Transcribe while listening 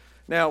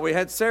Now, we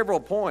had several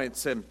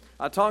points, and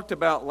I talked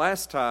about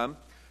last time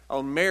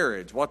on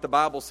marriage, what the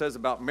Bible says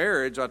about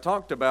marriage. I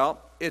talked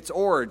about its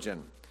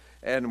origin,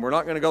 and we're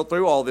not going to go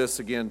through all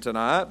this again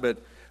tonight, but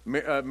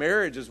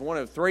marriage is one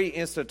of three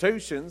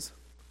institutions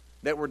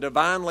that were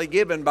divinely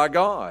given by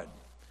God.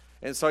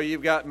 And so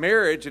you've got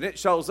marriage, and it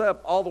shows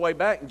up all the way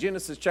back in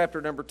Genesis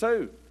chapter number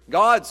 2.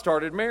 God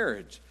started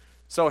marriage,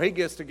 so he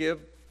gets to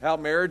give how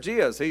marriage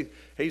is.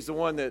 He's the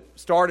one that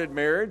started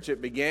marriage. It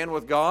began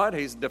with God.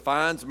 He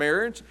defines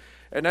marriage,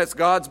 and that's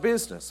God's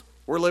business.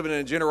 We're living in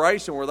a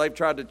generation where they've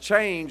tried to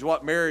change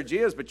what marriage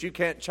is, but you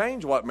can't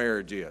change what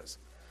marriage is.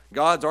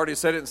 God's already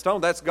set it in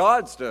stone. That's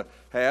God's to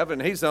have,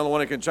 and he's the only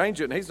one that can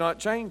change it, and he's not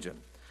changing.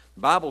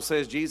 The Bible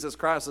says Jesus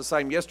Christ is the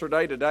same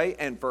yesterday, today,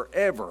 and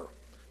forever.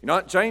 You're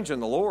not changing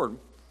the Lord,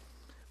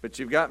 but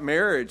you've got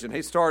marriage, and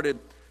he started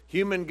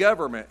human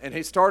government, and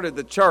he started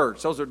the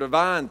church. Those are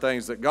divine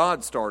things that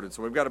God started,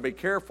 so we've got to be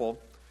careful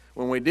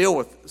when we deal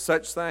with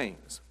such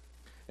things.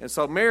 And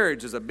so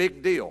marriage is a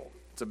big deal.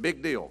 It's a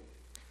big deal.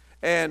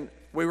 And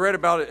we read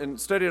about it and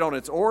studied on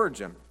its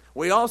origin.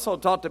 We also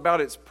talked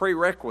about its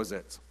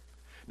prerequisites.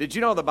 Did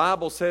you know the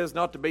Bible says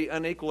not to be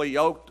unequally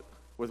yoked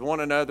with one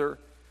another?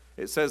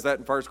 It says that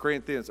in 1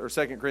 Corinthians or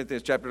 2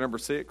 Corinthians chapter number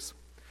 6.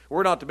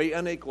 We're not to be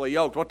unequally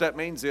yoked. What that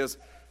means is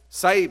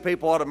saved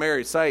people ought to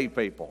marry saved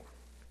people.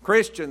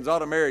 Christians ought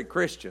to marry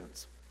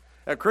Christians.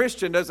 A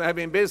Christian doesn't have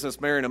any business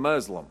marrying a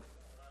Muslim.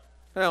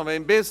 They don't have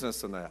any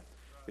business in that.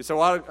 You say,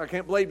 well, I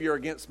can't believe you're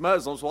against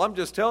Muslims. Well, I'm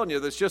just telling you,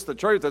 that's just the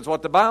truth. That's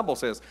what the Bible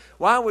says.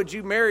 Why would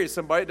you marry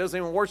somebody that doesn't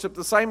even worship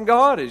the same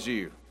God as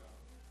you?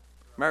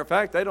 Matter of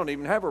fact, they don't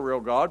even have a real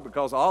God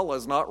because Allah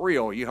is not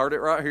real. You heard it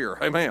right here.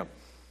 Amen.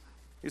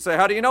 You say,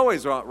 how do you know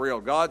he's not real?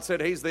 God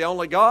said he's the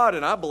only God,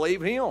 and I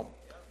believe him.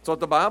 That's what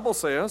the Bible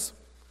says.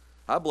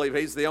 I believe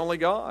he's the only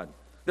God.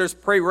 There's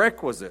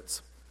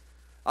prerequisites.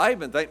 I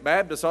even think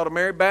Baptists ought to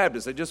marry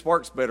Baptists. It just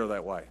works better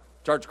that way.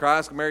 Church of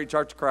Christ can marry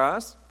Church of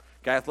Christ.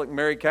 Catholic can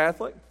marry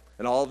Catholic.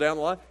 And all down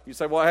the line. You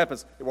say, what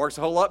happens? It works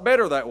a whole lot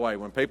better that way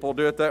when people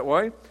do it that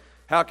way.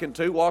 How can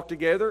two walk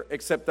together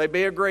except they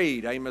be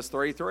agreed? Amos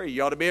 3:3.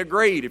 You ought to be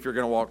agreed if you're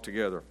going to walk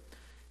together.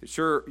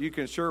 You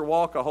can sure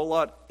walk a whole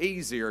lot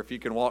easier if you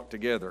can walk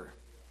together.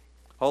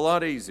 A whole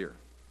lot easier.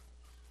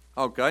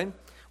 Okay.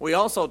 We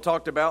also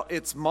talked about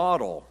its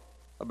model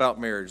about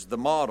marriage, the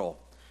model.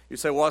 You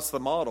say, what's the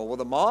model? Well,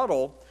 the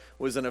model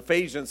was in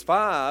Ephesians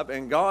 5,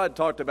 and God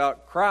talked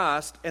about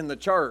Christ and the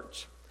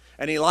church.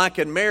 And he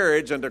likened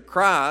marriage unto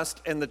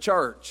Christ and the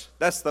church.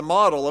 That's the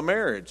model of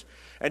marriage.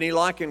 And he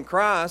likened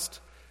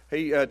Christ,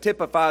 he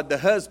typified the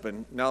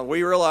husband. Now,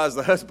 we realize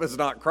the husband's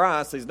not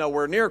Christ. He's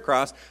nowhere near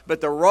Christ.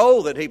 But the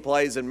role that he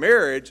plays in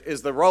marriage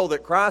is the role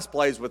that Christ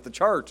plays with the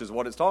church, is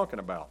what it's talking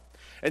about.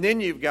 And then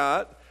you've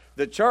got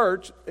the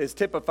church is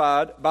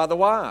typified by the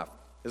wife.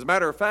 As a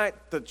matter of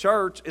fact, the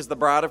church is the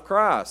bride of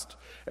Christ.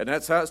 And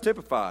that's how it's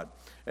typified.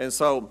 And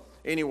so,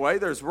 anyway,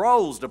 there's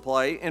roles to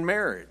play in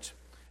marriage.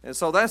 And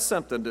so that's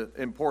something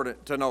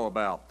important to know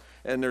about.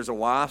 And there's a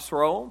wife's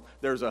role.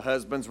 There's a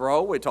husband's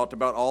role. We talked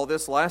about all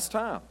this last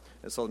time.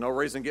 And so no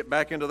reason to get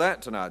back into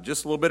that tonight.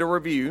 Just a little bit of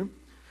review.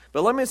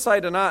 But let me say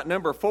tonight,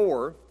 number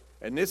 4,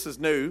 and this is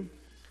new.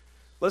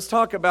 Let's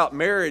talk about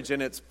marriage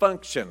and its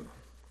function.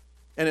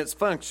 And its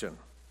function.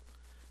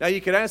 Now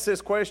you could ask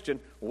this question,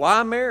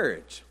 why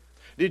marriage?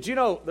 Did you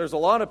know there's a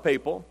lot of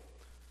people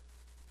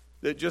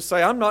that just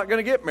say, I'm not going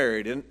to get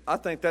married. And I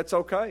think that's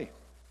okay.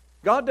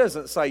 God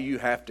doesn't say you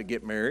have to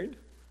get married.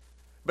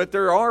 But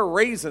there are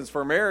reasons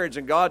for marriage,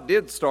 and God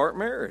did start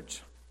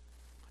marriage.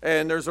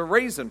 And there's a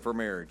reason for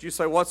marriage. You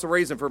say, what's the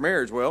reason for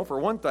marriage? Well, for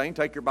one thing,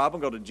 take your Bible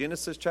and go to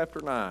Genesis chapter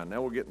 9.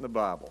 Now we'll get in the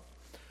Bible.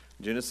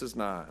 Genesis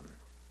 9.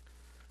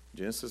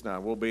 Genesis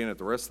 9. We'll be in it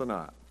the rest of the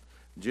night.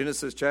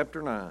 Genesis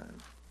chapter 9.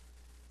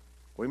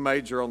 We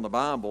major on the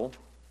Bible,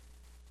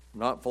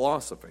 not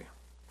philosophy.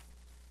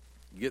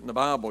 You get in the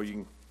Bible,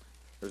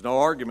 there's no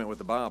argument with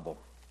the Bible.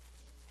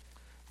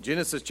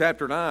 Genesis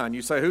chapter 9.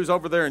 You say, who's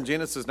over there in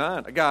Genesis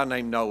 9? A guy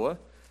named Noah.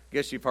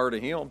 Guess you've heard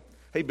of him.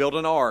 He built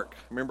an ark.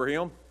 Remember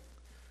him?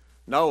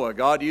 Noah,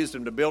 God used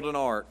him to build an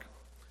ark.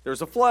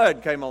 There's a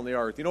flood came on the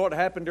earth. You know what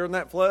happened during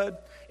that flood?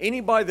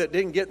 Anybody that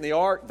didn't get in the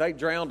ark, they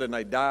drowned and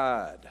they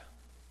died.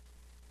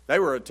 They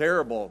were a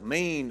terrible,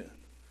 mean,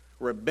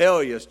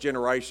 rebellious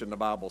generation the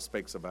Bible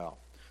speaks about.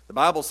 The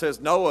Bible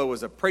says Noah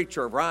was a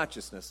preacher of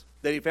righteousness,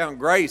 that he found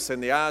grace in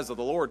the eyes of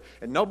the Lord,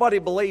 and nobody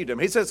believed him.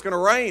 He said it's going to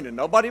rain, and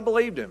nobody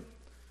believed him.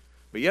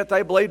 But yet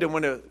they believed him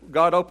when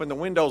God opened the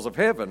windows of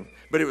heaven.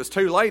 But it was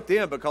too late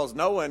then because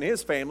Noah and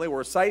his family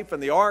were safe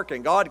in the ark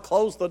and God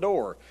closed the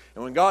door.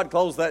 And when God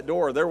closed that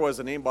door, there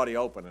wasn't anybody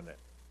opening it.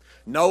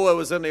 Noah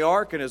was in the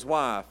ark and his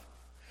wife.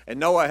 And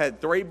Noah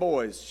had 3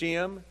 boys,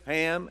 Shem,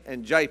 Ham,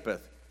 and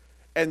Japheth.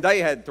 And they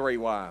had 3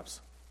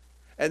 wives.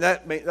 And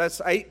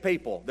that's 8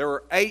 people. There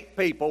were 8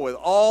 people with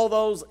all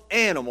those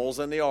animals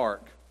in the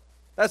ark.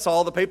 That's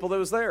all the people that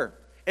was there.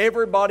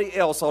 Everybody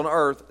else on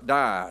earth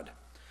died.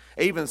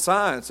 Even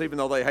science, even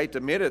though they hate to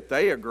admit it,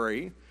 they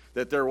agree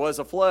that there was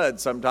a flood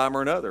sometime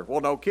or another.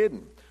 Well, no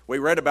kidding. We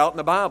read about it in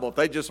the Bible. If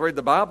they just read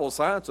the Bible,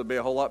 science would be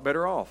a whole lot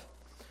better off.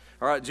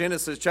 All right,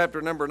 Genesis chapter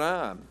number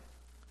 9.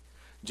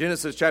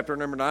 Genesis chapter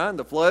number 9,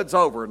 the flood's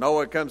over.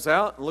 Noah comes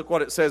out, and look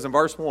what it says in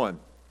verse 1.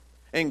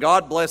 And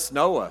God blessed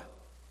Noah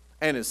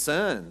and his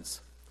sons,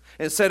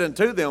 and said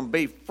unto them,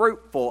 Be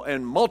fruitful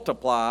and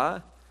multiply,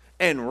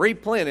 and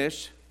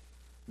replenish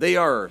the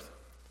earth.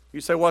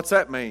 You say, what's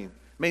that mean?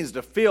 It means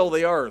to fill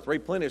the earth.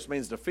 Replenish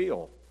means to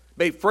fill.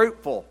 Be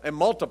fruitful and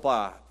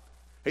multiply.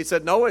 He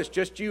said, Noah, it's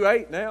just you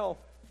 8 now.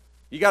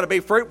 You got to be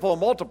fruitful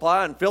and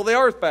multiply and fill the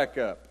earth back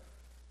up.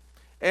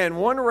 And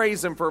one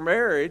reason for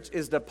marriage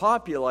is to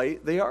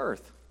populate the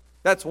earth.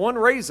 That's one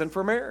reason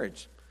for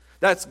marriage.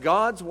 That's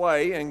God's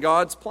way and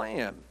God's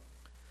plan.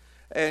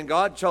 And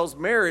God chose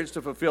marriage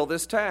to fulfill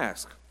this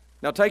task.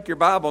 Now take your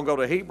Bible and go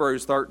to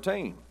Hebrews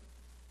 13.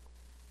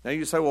 Now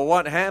you say, well,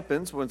 what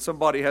happens when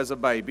somebody has a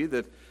baby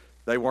that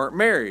they weren't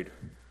married?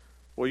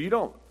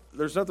 Well,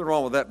 there's nothing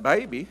wrong with that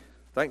baby.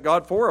 Thank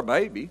God for a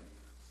baby.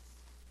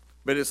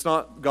 But it's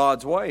not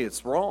God's way.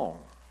 It's wrong.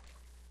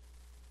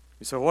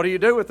 You say, what do you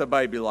do with a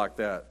baby like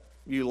that?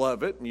 You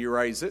love it and you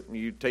raise it and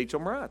you teach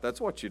them right. That's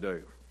what you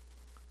do.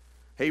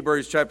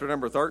 Hebrews chapter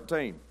number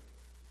 13.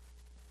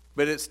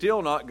 But it's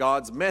still not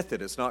God's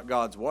method. It's not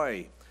God's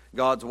way.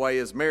 God's way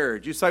is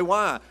marriage. You say,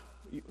 why?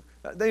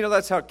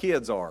 That's how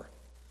kids are.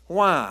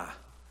 Why?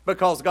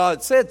 Because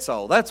God said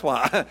so. That's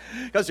why.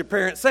 Because your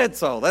parents said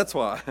so. That's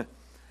why.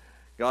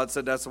 God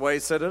said that's the way He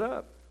set it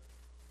up.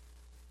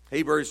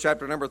 Hebrews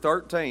chapter number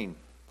 13.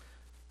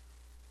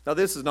 Now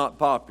this is not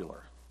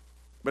popular.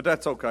 But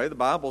that's okay. The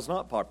Bible's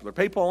not popular.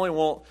 People only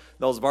want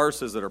those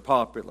verses that are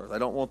popular. They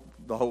don't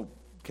want the whole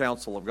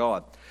counsel of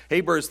God.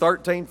 Hebrews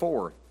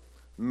 13:4.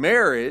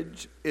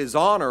 Marriage is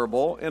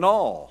honorable in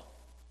all,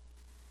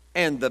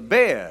 and the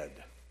bed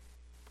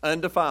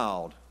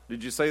undefiled.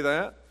 Did you see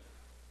that?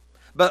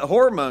 But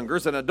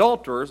whoremongers and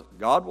adulterers,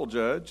 God will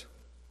judge.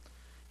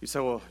 You say,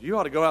 well, you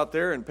ought to go out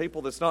there and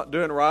people that's not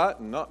doing right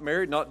and not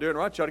married, not doing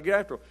right, you ought to get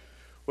after them.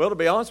 Well, to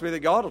be honest with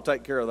you, God will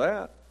take care of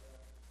that.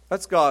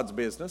 That's God's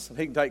business, and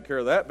He can take care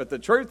of that. But the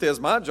truth is,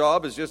 my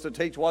job is just to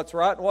teach what's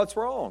right and what's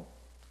wrong.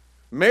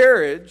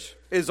 Marriage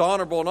is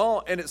honorable and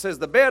all, and it says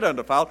the bed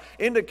undefiled,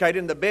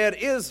 indicating the bed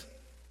is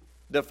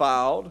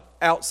defiled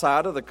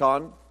outside of the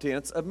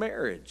contents of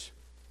marriage.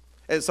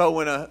 And so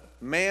when a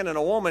man and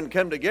a woman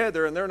come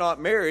together and they're not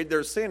married,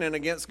 they're sinning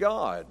against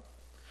God.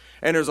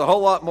 And there's a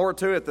whole lot more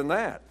to it than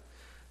that.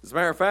 As a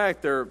matter of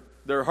fact, they're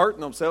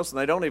hurting themselves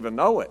and they don't even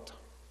know it.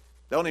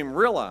 They don't even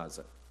realize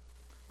it.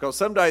 Because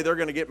someday they're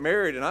going to get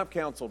married, and I've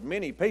counseled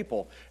many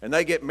people, and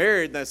they get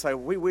married and they say,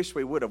 we wish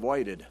we would have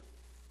waited.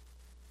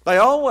 They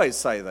always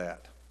say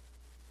that,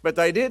 but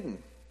they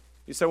didn't.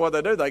 You say, what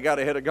they do? They got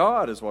ahead of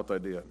God is what they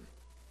did.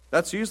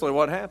 That's usually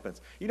what happens.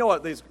 You know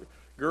what these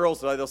girls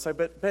today, they'll say,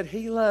 but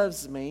he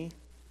loves me.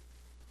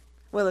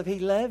 Well, if he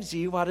loves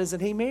you, why doesn't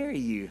he marry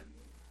you?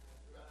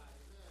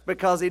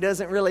 Because he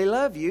doesn't really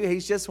love you.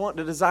 He's just wanting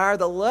to desire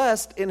the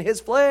lust in his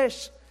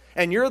flesh,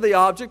 and you're the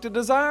object to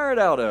desire it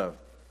out of.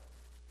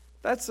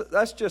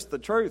 That's just the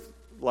truth,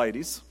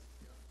 ladies.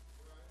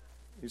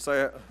 You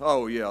say,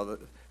 oh, yeah,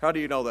 how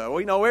do you know that?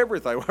 We know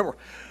everything.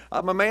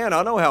 I'm a man.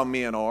 I know how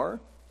men are.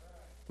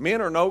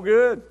 Men are no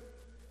good.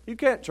 You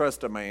can't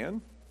trust a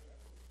man.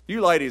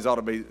 You ladies ought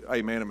to be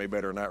amen to me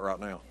better than that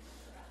right now.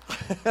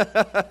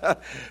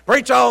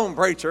 Preach on,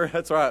 preacher.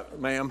 That's right,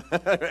 ma'am.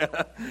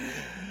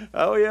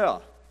 Oh, yeah.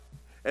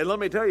 And let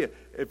me tell you,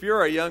 if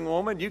you're a young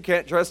woman, you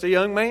can't trust a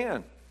young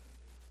man.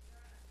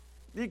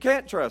 You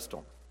can't trust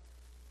them.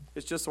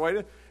 It's just the way it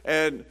is.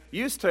 And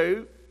used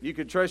to, you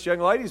could trust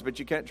young ladies, but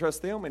you can't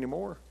trust them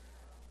anymore.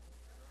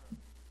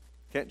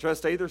 Can't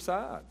trust either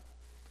side.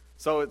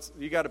 So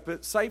you got to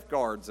put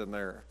safeguards in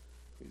there.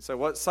 You say,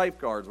 what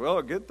safeguards? Well,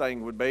 a good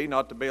thing would be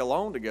not to be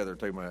alone together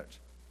too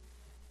much.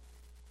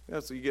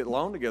 Yeah, so you get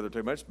alone together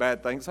too much,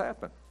 bad things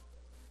happen.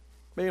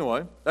 But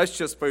anyway, that's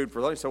just food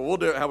for thought. So we'll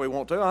do it how we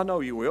want to. I know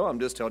you will.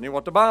 I'm just telling you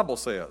what the Bible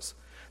says.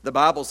 The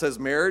Bible says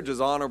marriage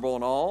is honorable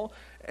in all,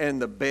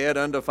 and the bed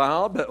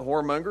undefiled, but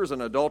whoremongers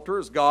and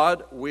adulterers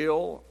God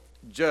will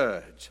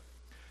judge.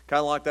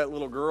 Kind of like that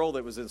little girl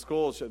that was in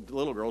school.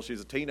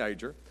 She's a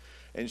teenager,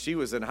 and she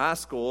was in high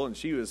school, and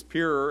she was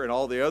pure, and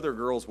all the other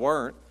girls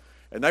weren't,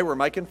 and they were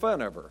making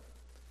fun of her.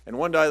 And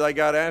one day they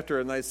got after her,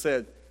 and they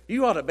said,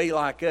 you ought to be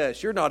like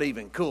us. You're not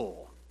even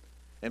cool.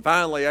 And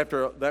finally,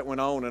 after that went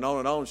on and on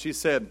and on, she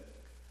said,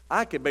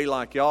 I could be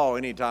like y'all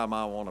anytime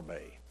I want to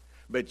be,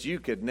 but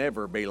you could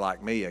never be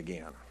like me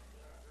again.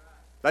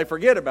 They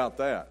forget about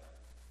that.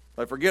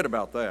 They forget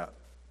about that.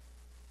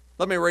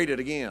 Let me read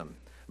it again.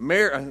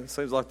 It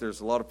seems like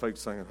there's a lot of folks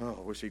saying, oh,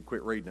 I wish he'd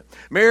quit reading it.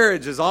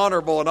 Marriage is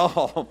honorable and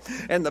all,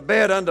 and the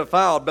bed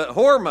undefiled, but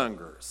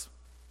whoremongers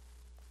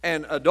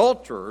and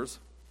adulterers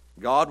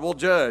God will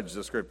judge,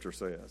 the Scripture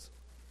says.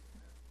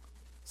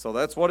 So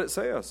that's what it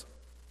says.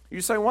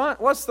 You say,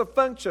 what's the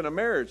function of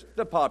marriage?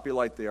 To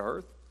populate the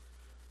earth.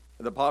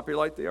 To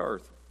populate the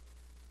earth.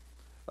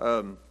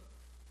 And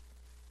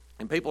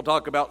people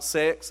talk about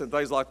sex and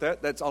things like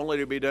that. That's only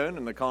to be done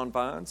in the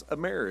confines of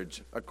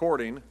marriage,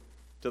 according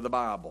to the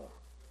Bible,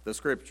 the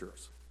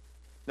Scriptures.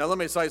 Now let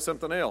me say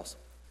something else.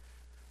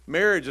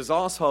 Marriage is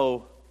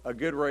also a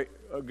good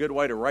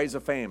way to raise a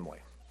family.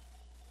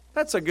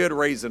 That's a good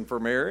reason for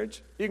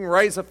marriage. You can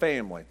raise a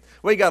family.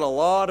 We got a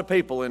lot of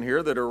people in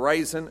here that are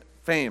raising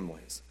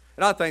families.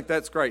 And I think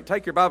that's great.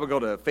 Take your Bible, go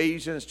to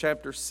Ephesians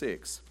chapter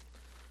 6.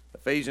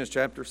 Ephesians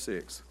chapter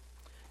 6.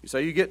 You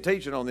say, you get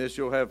teaching on this,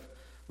 you'll have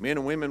men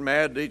and women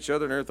mad at each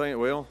other and everything.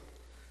 Well,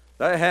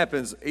 that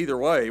happens either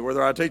way,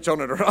 whether I teach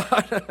on it or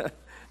not. Kind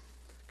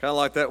of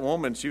like that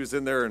woman, she was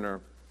in there in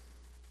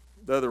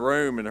the other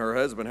room, and her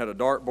husband had a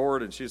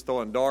dartboard, and she's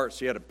throwing darts.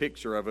 She had a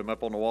picture of him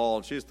up on the wall,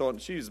 and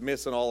she was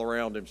missing all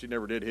around him. She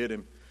never did hit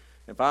him.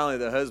 And finally,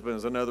 the husband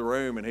was in another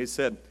room, and he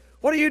said,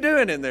 "What are you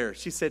doing in there?"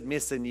 She said,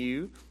 "Missing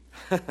you."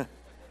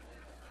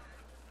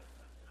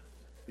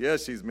 Yeah,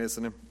 she's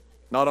missing him.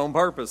 Not on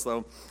purpose,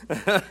 though.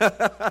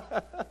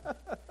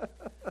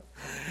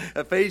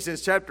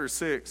 Ephesians chapter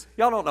 6.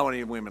 Y'all don't know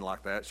any women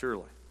like that,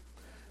 surely.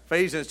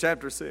 Ephesians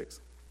chapter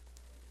 6.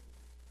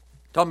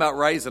 Talking about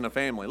raising a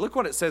family. Look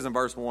what it says in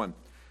verse 1.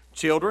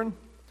 Children,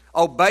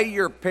 obey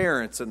your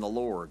parents in the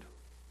Lord.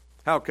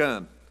 How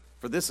come?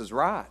 For this is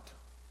right.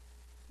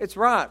 It's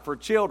right for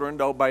children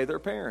to obey their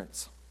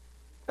parents.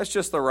 That's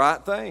just the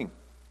right thing.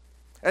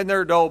 And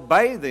they're to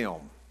obey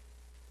them,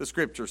 the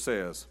Scripture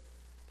says.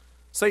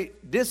 See,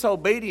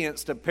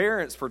 disobedience to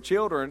parents for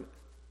children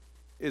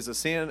is a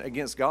sin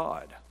against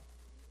God.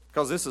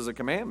 Because this is a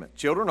commandment.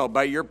 Children,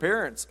 obey your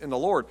parents in the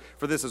Lord,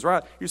 for this is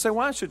right. You say,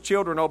 why should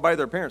children obey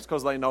their parents?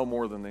 Because they know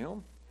more than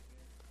them.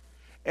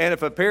 And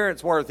if a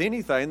parent's worth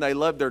anything, they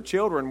love their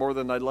children more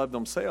than they love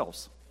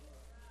themselves.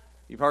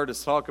 You've heard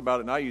us talk about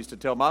it, and I used to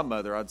tell my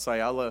mother, she'd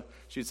say,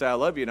 I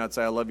love you, and I'd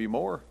say, I love you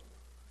more.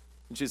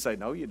 And she'd say,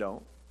 no, you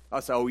don't. I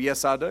say, oh,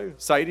 yes, I do.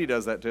 Sadie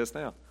does that to us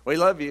now. We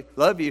love you,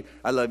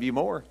 I love you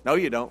more. No,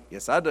 you don't.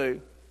 Yes, I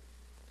do.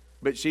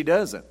 But she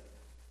doesn't.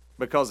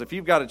 Because if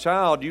you've got a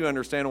child, you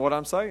understand what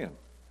I'm saying.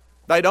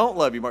 They don't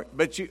love you more.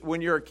 But when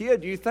you're a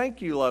kid, you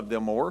think you love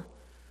them more,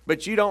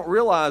 but you don't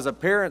realize a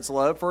parent's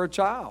love for a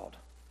child.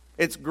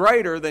 It's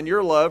greater than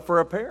your love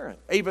for a parent,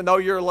 even though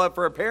your love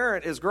for a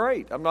parent is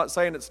great. I'm not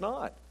saying it's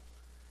not.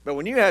 But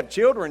when you have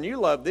children, you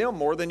love them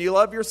more than you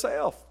love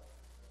yourself.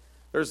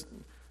 There's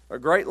a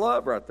great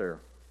love right there.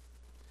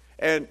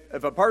 And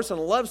if a person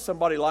loves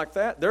somebody like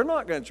that, they're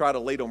not going to try to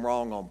lead them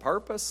wrong on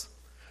purpose.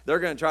 They're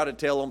going to try to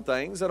tell them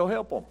things that'll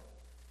help them.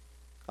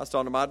 I was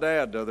talking to my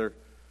dad the other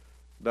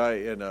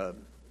day, and I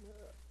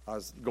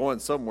was going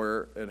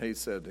somewhere, and he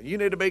said, you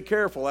need to be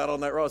careful out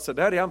on that road. I said,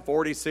 Daddy, I'm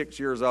 46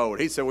 years old.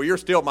 He said, well, you're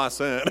still my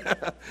son.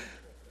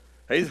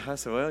 I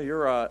said, well, you're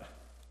right.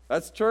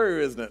 That's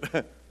true, isn't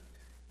it?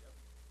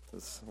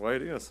 That's the way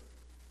it is.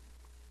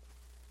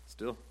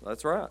 Still,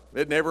 that's right.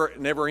 It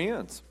never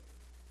ends.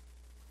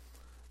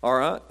 All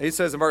right. He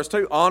says in verse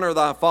 2, honor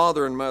thy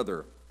father and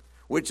mother,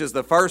 which is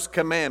the first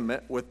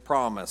commandment with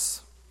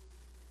promise.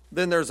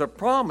 Then there's a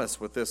promise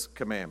with this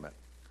commandment.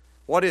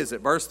 What is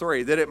it? Verse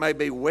 3, that it may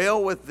be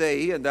well with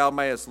thee, and thou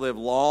mayest live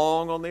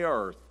long on the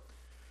earth.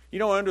 You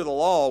know, under the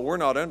law, we're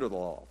not under the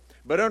law.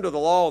 But under the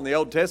law in the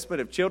Old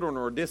Testament, if children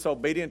were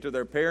disobedient to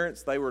their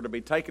parents, they were to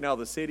be taken out of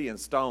the city and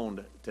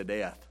stoned to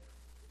death.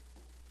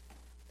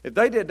 If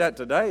they did that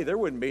today, there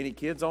wouldn't be any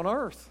kids on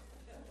earth.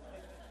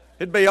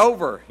 It'd be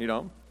over, you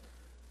know.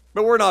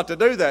 But we're not to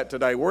do that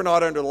today. We're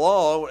not under the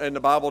law, and the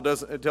Bible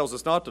tells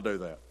us not to do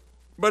that.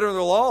 But under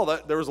the law,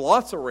 there's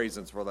lots of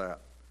reasons for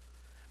that.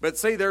 But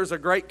see, there's a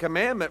great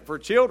commandment for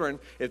children.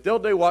 If they'll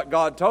do what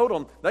God told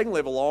them, they can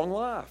live a long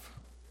life.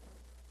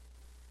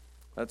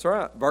 That's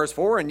right. Verse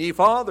 4, and ye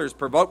fathers,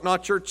 provoke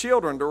not your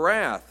children to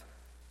wrath,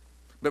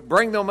 but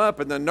bring them up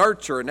in the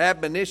nurture and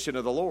admonition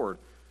of the Lord.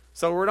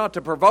 So we're not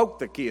to provoke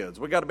the kids.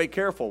 We've got to be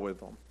careful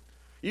with them.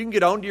 You can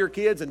get on to your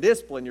kids and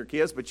discipline your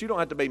kids, but you don't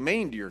have to be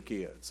mean to your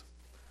kids.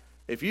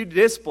 If you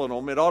discipline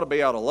them, it ought to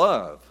be out of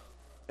love.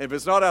 If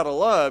it's not out of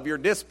love, you're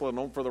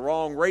disciplining them for the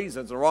wrong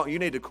reasons. You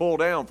need to cool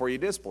down before you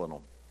discipline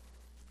them.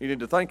 You need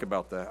to think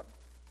about that.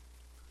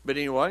 But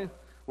anyway,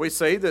 we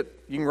see that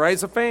you can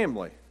raise a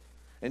family.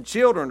 And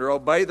children to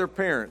obey their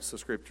parents, the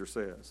Scripture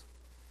says.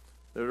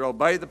 They're to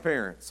obey the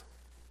parents.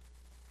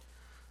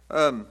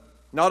 Not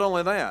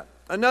only that,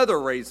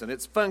 another reason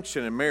its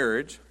function in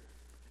marriage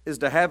is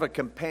to have a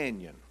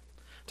companion.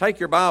 Take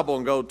your Bible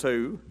and go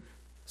to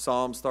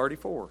Psalms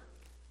 34.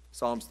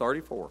 Psalms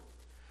 34.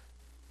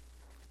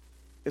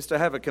 It's to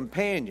have a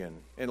companion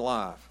in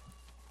life.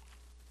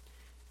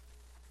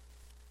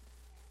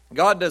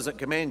 God doesn't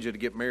command you to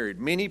get married.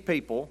 Many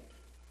people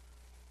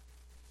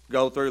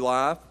go through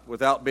life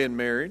without being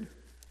married.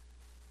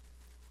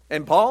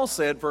 And Paul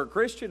said for a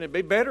Christian it'd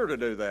be better to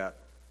do that.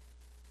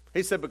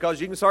 He said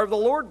because you can serve the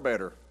Lord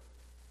better.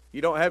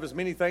 You don't have as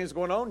many things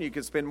going on. You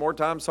can spend more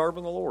time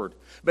serving the Lord.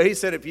 But he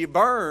said if you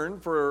burn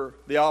for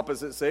the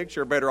opposite sex,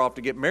 you're better off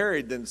to get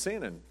married than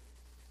sinning.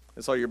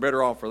 And so you're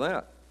better off for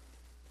that.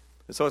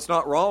 And so it's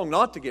not wrong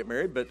not to get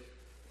married, but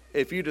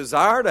if you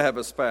desire to have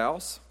a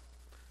spouse,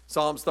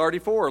 Psalms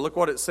 34, look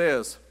what it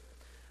says.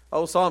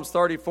 Oh, Psalms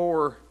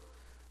 34,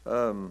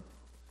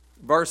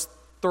 verse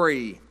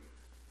 3.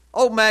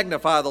 Oh,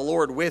 magnify the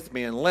Lord with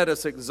me, and let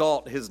us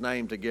exalt his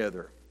name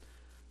together.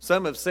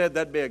 Some have said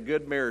that'd be a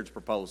good marriage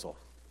proposal.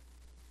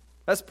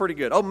 That's pretty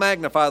good. Oh,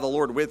 magnify the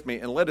Lord with me,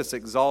 and let us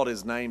exalt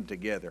his name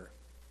together.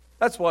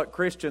 That's what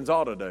Christians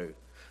ought to do.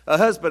 A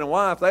husband and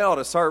wife, they ought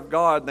to serve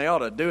God, and they ought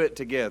to do it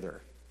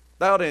together.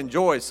 They ought to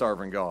enjoy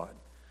serving God.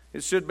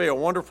 It should be a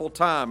wonderful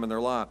time in their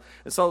life.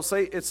 And so,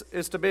 see, it's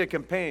to be a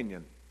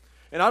companion.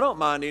 And I don't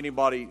mind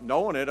anybody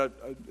knowing it.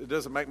 It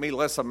doesn't make me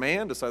less a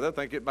man to say that. I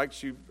think it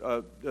makes you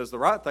does the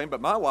right thing.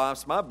 But my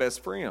wife's my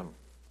best friend.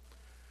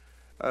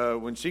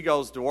 When she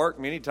goes to work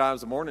many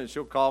times in the morning,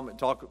 she'll call me and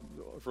talk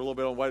for a little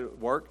bit on the way to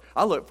work.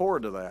 I look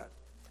forward to that.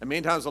 And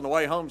many times on the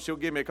way home, she'll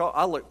give me a call.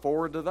 I look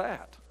forward to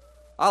that.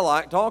 I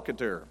like talking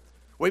to her.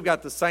 We've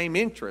got the same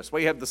interests.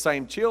 We have the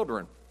same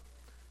children.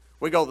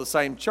 We go to the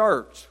same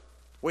church.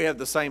 We have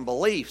the same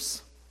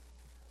beliefs.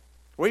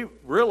 I'm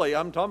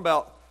talking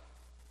about,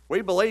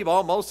 we believe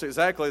almost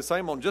exactly the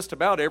same on just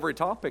about every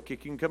topic you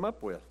can come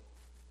up with.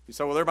 You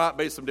say, well, there might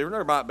be some different.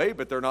 There might be,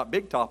 but they're not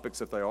big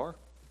topics if they are.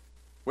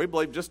 We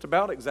believe just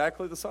about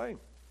exactly the same.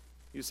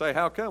 You say,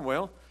 how come?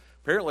 Well,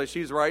 apparently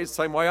she's raised the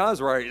same way I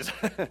was raised.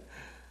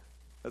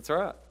 That's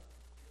right.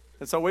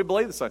 And so we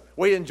believe the same.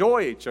 We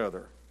enjoy each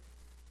other.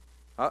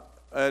 I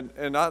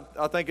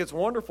think it's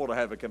wonderful to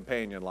have a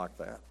companion like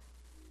that.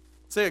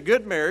 See, a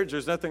good marriage,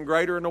 there's nothing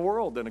greater in the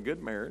world than a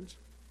good marriage.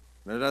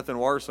 There's nothing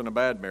worse than a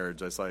bad marriage,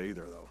 they say,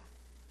 either, though.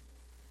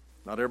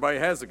 Not everybody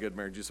has a good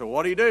marriage. You say,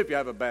 what do you do if you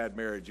have a bad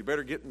marriage? You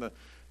better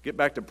get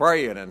back to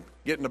praying and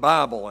get in the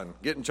Bible and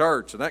get in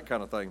church and that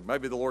kind of thing.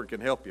 Maybe the Lord can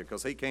help you,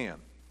 because he can.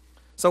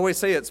 So we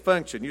see its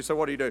function. You say,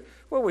 what do you do?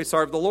 Well, we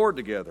serve the Lord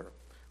together.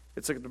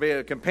 It's to be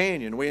a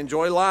companion. We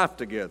enjoy life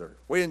together.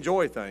 We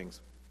enjoy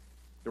things.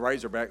 The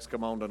Razorbacks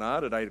come on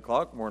tonight at 8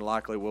 o'clock. More than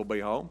likely we'll be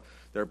home.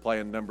 They're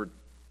playing number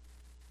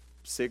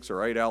 6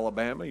 or 8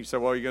 Alabama. You say,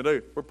 what are you going to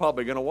do? We're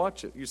probably going to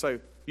watch it. You say,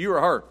 you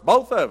or her?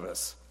 Both of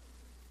us.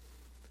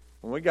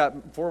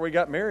 Before we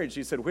got married,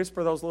 she said,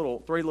 whisper those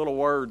 3 little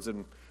words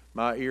in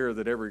my ear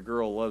that every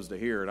girl loves to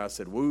hear. And I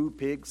said, woo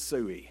pig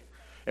suey.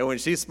 And when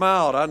she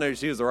smiled, I knew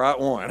she was the right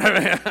one.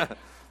 That's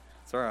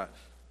all right.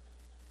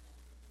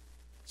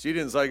 She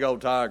didn't say go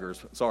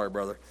Tigers. Sorry,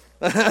 brother.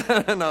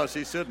 No,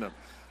 she shouldn't have.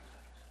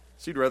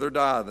 She'd rather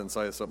die than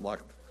say something like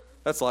that.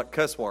 That's like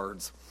cuss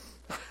words.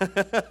 Ain't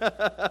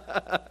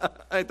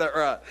that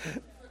right?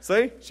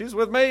 See, she's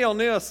with me on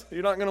this.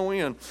 You're not going to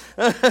win.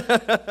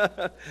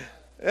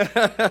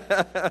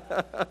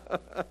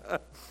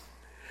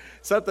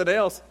 Something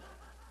else.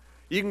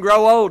 You can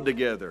grow old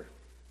together.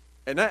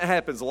 And that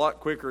happens a lot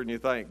quicker than you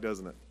think,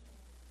 doesn't it?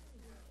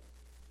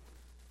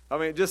 I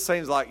mean, it just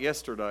seems like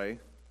yesterday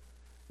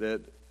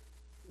that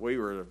we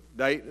were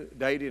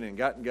dating and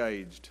got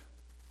engaged.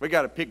 We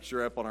got a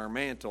picture up on our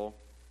mantle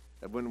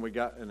of when we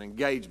got an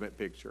engagement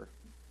picture.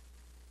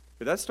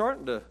 But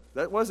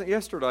that wasn't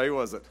yesterday,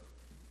 was it?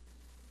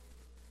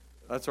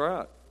 That's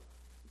right.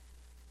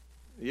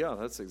 Yeah,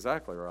 that's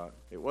exactly right.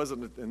 It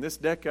wasn't in this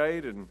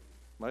decade, and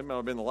maybe it might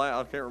have been the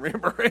last. I can't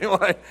remember.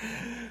 Anyway,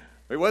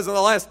 it wasn't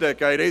the last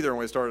decade either when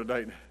we started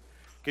dating.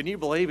 Can you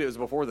believe it was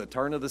before the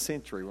turn of the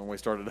century when we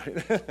started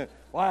dating?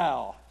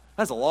 Wow,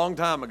 that's a long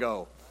time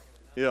ago.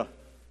 Yeah,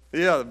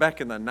 back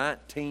in the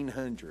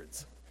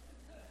 1900s.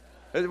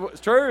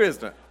 It's true,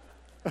 isn't it?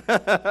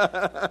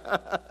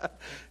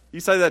 You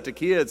say that to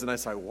kids, and they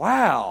say,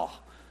 wow,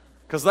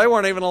 because they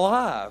weren't even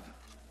alive.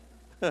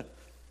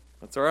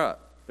 That's all right.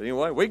 But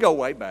anyway, we go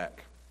way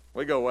back.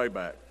 But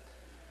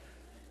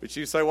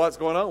you say, what's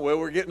going on? Well,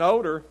 we're getting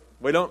older.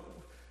 We're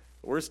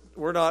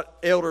not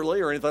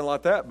elderly or anything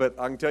like that, but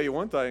I can tell you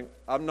one thing.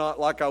 I'm not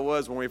like I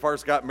was when we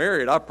first got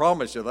married. I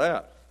promise you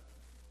that.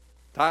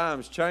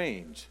 Times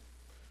change.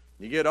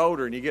 You get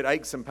older and you get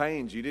aches and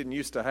pains you didn't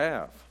used to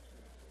have.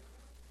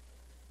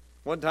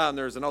 One time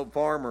there was an old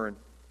farmer, and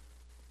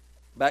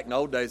back in the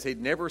old days,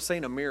 he'd never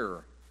seen a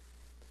mirror.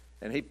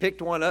 And he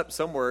picked one up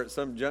somewhere at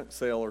some junk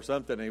sale or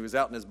something, and he was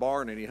out in his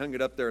barn, and he hung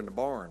it up there in the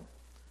barn.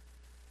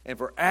 And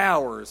for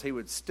hours, he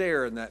would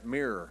stare in that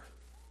mirror.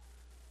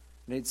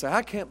 And he'd say,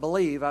 I can't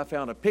believe I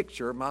found a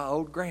picture of my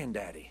old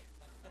granddaddy.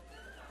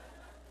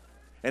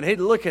 And he'd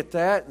look at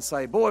that and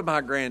say, boy,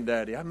 my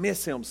granddaddy, I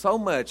miss him so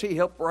much. He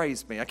helped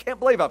raise me. I can't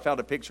believe I found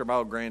a picture of my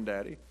old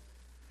granddaddy.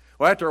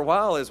 Well, after a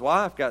while, his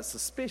wife got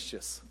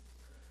suspicious.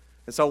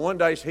 And so one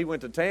day he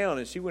went to town,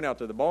 and she went out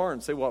to the barn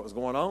to see what was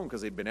going on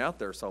because he'd been out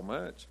there so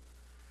much.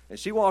 And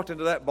she walked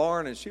into that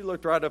barn, and she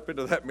looked right up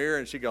into that mirror,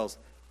 and she goes,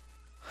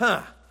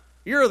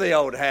 you're the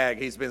old hag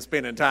he's been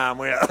spending time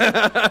with.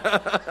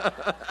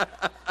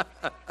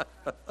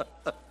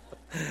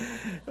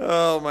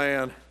 Oh,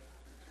 man.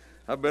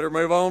 I better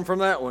move on from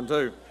that one,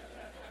 too.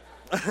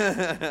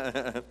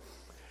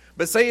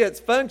 But see, it's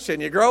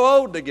function. You grow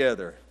old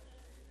together.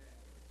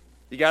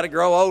 You got to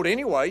grow old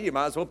anyway. You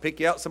might as well pick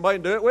you out somebody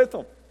and do it with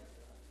them.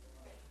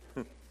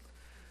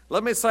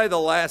 Let me say the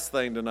last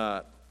thing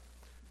tonight.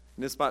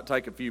 And this might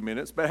take a few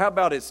minutes, but how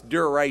about its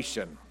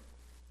duration?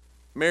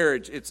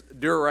 Marriage, its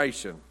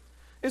duration.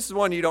 This is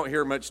one you don't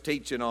hear much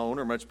teaching on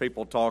or much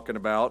people talking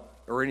about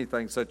or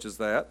anything such as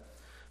that.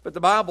 But the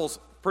Bible's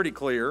pretty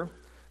clear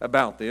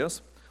about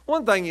this.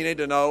 One thing you need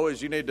to know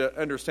is you need to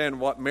understand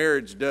what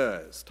marriage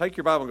does. Take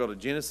your Bible and go to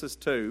Genesis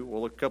 2.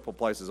 We'll look a couple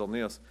places on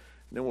this.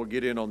 then we'll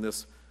get in on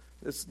this.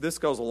 This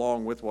goes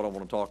along with what I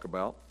want to talk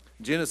about.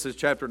 Genesis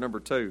chapter number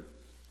 2.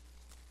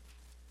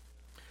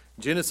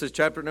 Genesis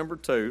chapter number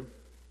 2.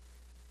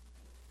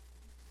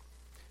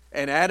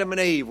 And Adam and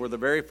Eve were the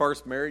very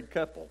first married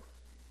couple.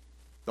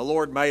 The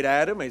Lord made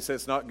Adam. He said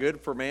it's not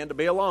good for man to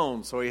be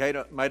alone. So he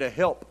made a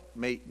help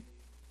meet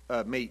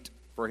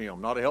for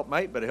him. Not a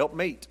helpmate, but a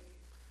helpmeet.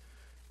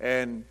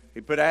 And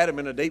he put Adam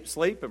in a deep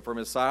sleep, and from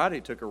his side he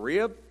took a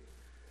rib.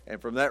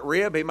 And from that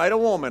rib he made a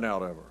woman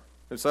out of her.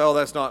 And say, oh,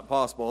 that's not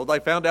possible. Well, they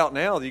found out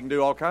now that you can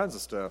do all kinds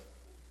of stuff.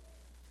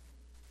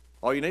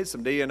 All you need is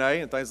some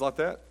DNA and things like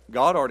that.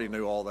 God already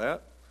knew all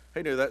that.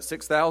 He knew that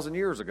 6,000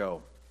 years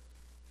ago,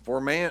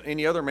 before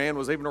any other man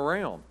was even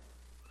around.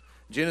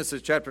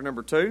 Genesis chapter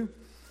number 2,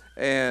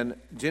 and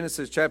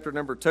Genesis chapter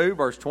number 2,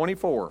 verse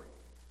 24.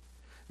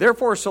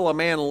 Therefore shall a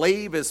man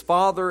leave his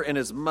father and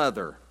his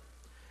mother,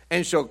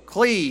 and shall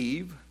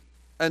cleave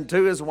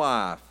unto his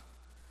wife,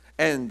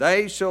 and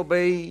they shall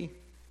be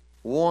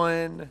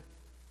one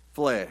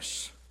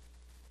flesh.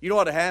 You know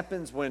what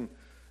happens when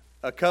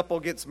a couple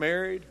gets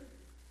married?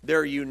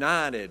 They're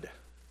united.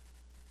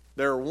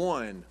 They're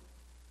one.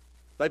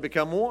 They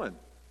become one.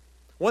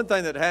 One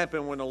thing that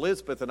happened when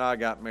Elizabeth and I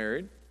got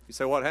married, you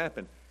say, what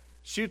happened?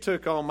 She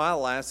took on my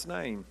last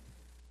name.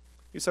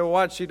 You say, well,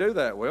 why'd she do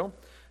that? Well,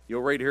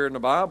 you'll read here in the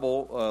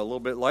Bible a little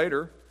bit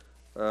later,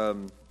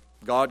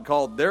 God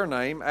called their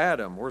name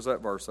Adam. Where's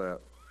that verse at?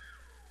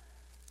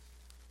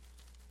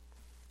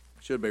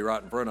 Should be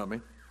right in front of me.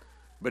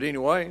 But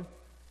anyway,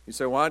 you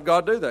say, why'd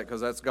God do that?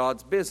 Because that's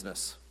God's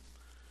business.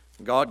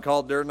 God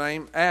called their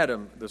name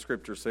Adam, the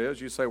scripture says.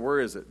 You say, where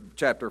is it?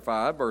 Chapter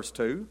 5, verse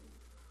 2.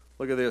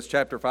 Look at this,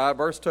 chapter 5,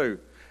 verse 2.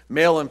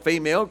 Male and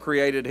female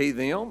created he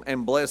them,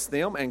 and blessed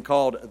them, and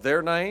called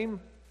their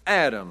name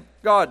Adam.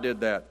 God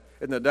did that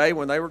in the day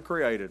when they were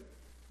created.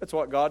 That's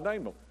what God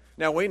named them.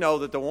 Now, we know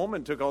that the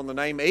woman took on the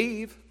name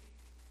Eve,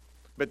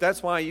 but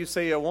that's why you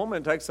see a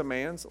woman takes a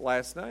man's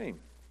last name.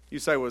 You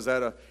say, was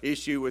that an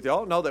issue with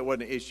y'all? No, that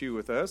wasn't an issue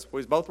with us. We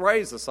was both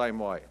raised the same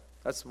way.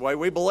 That's the way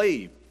we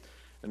believe.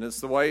 And it's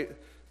the way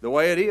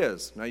it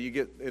is. Now, you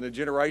get in a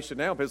generation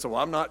now, people say,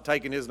 well, I'm not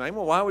taking his name.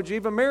 Well, why would you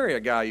even marry a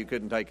guy you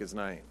couldn't take his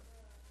name?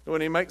 It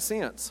wouldn't even make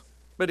sense.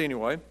 But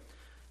anyway,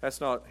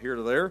 that's not here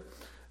to there.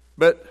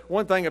 But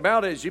one thing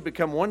about it is you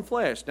become one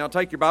flesh. Now,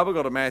 take your Bible,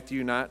 go to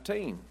Matthew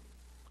 19.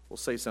 We'll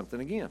see something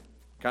again,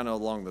 kind of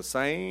along the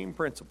same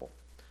principle.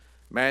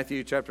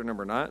 Matthew chapter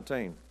number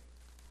 19.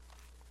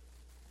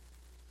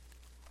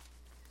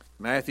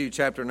 Matthew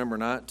chapter number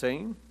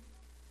 19.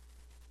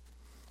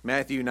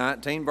 Matthew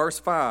 19, verse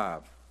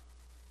 5.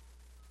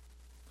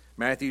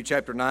 Matthew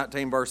chapter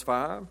 19, verse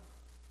 5.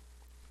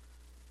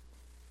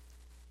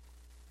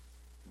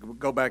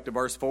 Go back to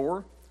verse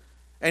 4.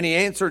 And he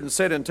answered and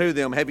said unto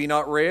them, have ye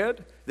not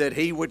read that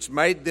he which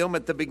made them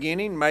at the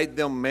beginning made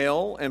them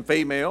male and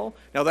female?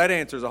 Now that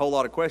answers a whole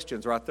lot of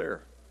questions right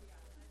there.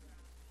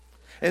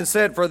 And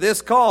said, for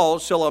this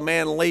cause shall a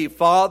man leave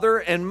father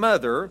and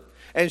mother,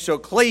 and shall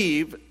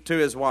cleave to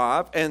his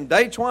wife, and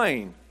they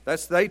twain,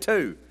 that's they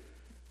two,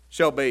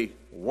 shall be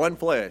one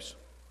flesh.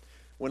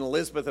 When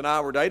Elizabeth and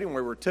I were dating,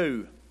 we were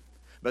two.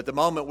 But the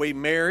moment we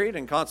married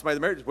and consummated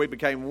the marriage, we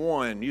became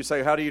one. You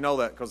say, how do you know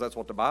that? Because that's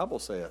what the Bible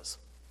says.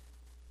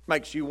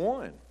 Makes you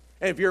one.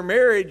 And if you're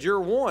married,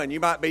 you're one. You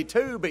might be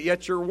two, but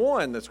yet you're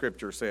one, the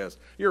Scripture says.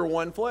 You're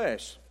one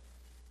flesh.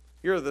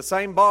 You're the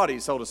same body,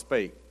 so to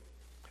speak.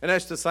 And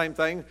that's the same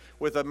thing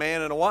with a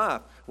man and a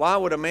wife. Why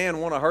would a man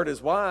want to hurt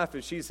his wife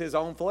if she's his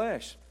own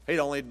flesh? He'd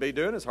only be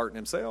doing is hurting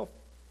himself.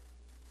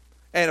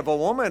 And if a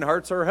woman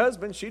hurts her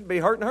husband, she'd be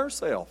hurting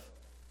herself.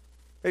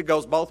 It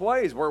goes both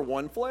ways. We're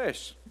one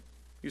flesh.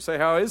 You say,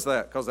 how is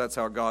that? Because that's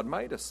how God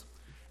made us.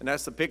 And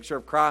that's the picture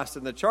of Christ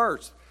in the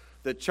church.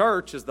 The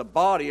church is the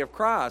body of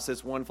Christ.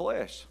 It's one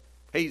flesh.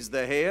 He's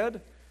the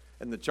head,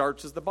 and the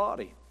church is the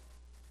body.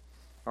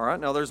 All right,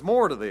 now there's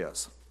more to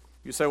this.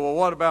 You say, well,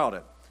 what about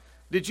it?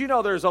 Did you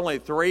know there's only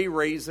 3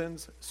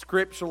 reasons,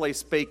 scripturally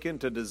speaking,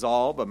 to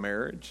dissolve a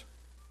marriage?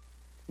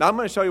 Now, I'm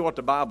going to show you what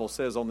the Bible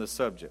says on this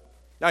subject.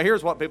 Now,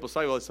 here's what people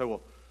say. Well, they say,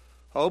 well,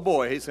 oh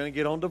boy, he's going to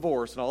get on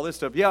divorce and all this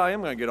stuff. Yeah, I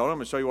am going to get on. I'm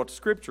going to show you what the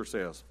Scripture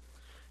says.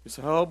 You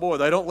say, oh boy,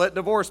 they don't let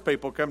divorced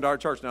people come to our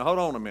church. Now, hold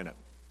on a minute.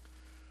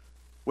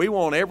 We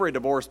want every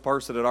divorced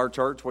person at our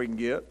church we can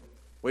get.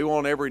 We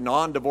want every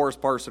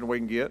non-divorced person we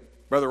can get.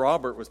 Brother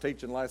Robert was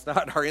teaching last night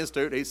at our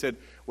institute. He said,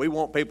 we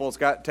want people that's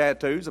got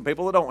tattoos and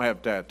people that don't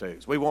have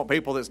tattoos. We want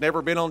people that's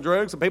never been on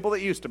drugs and people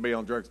that used to be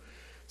on drugs.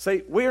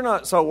 See, we're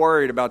not so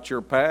worried about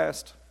your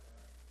past.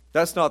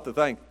 That's not the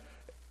thing.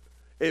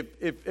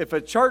 If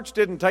a church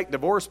didn't take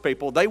divorced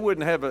people, there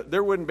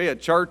wouldn't be a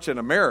church in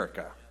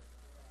America.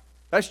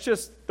 That's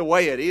just the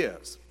way it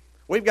is.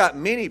 We've got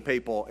many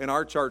people in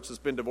our church that's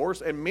been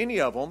divorced, and many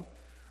of them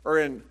are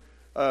in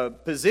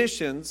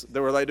positions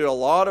where they do a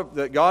lot of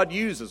that God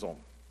uses them.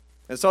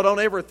 And so don't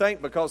ever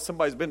think because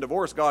somebody's been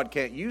divorced, God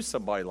can't use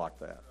somebody like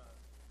that.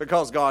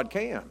 Because God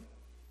can.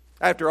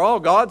 After all,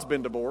 God's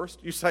been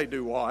divorced. You say,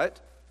 do what?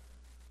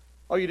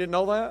 Oh, you didn't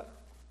know that?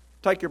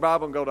 Take your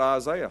Bible and go to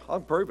Isaiah.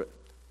 I'll prove it.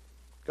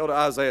 Go to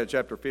Isaiah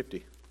chapter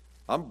 50.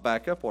 I'm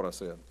back up what I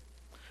said.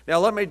 Now,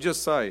 let me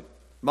just say,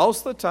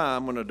 most of the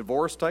time when a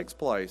divorce takes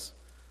place,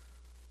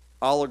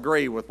 I'll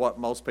agree with what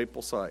most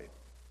people say.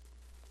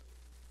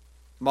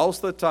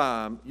 Most of the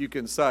time, you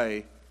can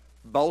say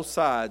both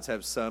sides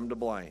have some to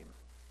blame.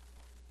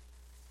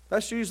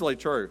 That's usually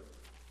true.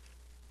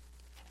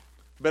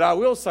 But I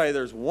will say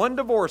there's one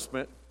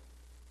divorcement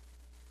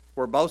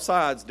where both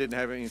sides didn't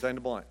have anything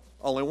to blame.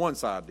 Only one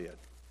side did.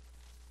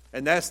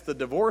 And that's the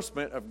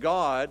divorcement of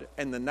God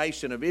and the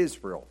nation of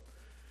Israel.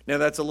 Now,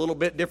 that's a little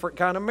bit different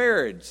kind of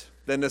marriage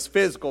than this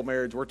physical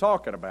marriage we're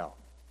talking about.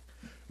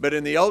 But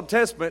in the Old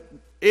Testament,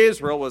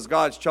 Israel was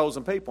God's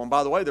chosen people. And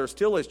by the way, they're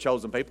still his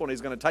chosen people, and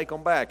he's going to take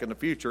them back in the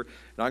future.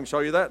 And I can show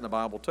you that in the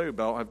Bible too,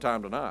 but I don't have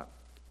time tonight.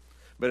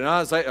 But in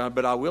Isaiah,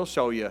 but I will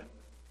show you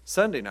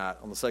Sunday night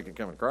on the second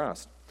coming of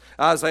Christ.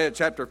 Isaiah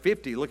chapter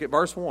 50, look at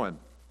verse 1.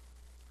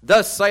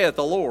 Thus saith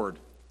the Lord,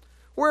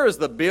 where is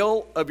the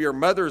bill of your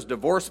mother's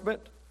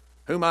divorcement,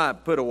 whom I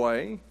put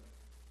away?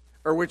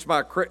 Or which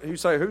you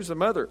say, who's the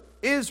mother?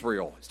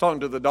 Israel. He's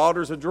talking to the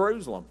daughters of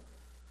Jerusalem.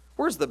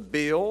 Where's the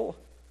bill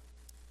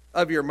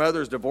of your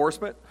mother's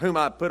divorcement, whom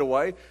I put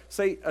away?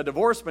 See, a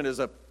divorcement is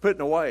a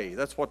putting away.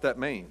 That's what that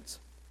means.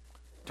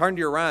 Turn to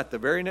your right. The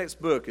very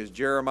next book is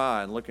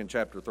Jeremiah, and look in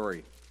chapter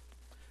 3.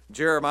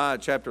 Jeremiah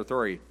chapter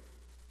 3.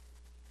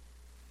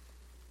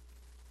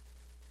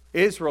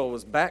 Israel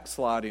was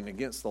backsliding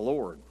against the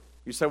Lord.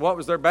 You say, what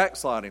was their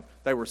backsliding?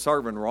 They were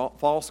serving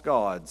false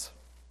gods.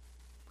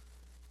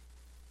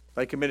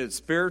 They committed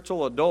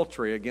spiritual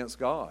adultery against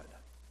God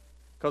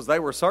because they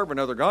were serving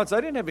other gods. They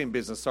didn't have any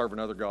business serving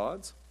other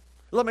gods.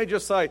 Let me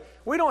just say,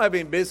 we don't have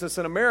any business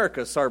in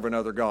America serving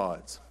other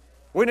gods.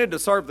 We need to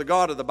serve the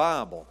God of the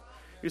Bible.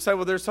 You say,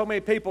 well, there's so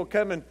many people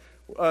coming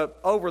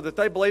over that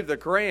they believe the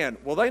Quran.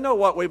 Well, they know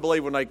what we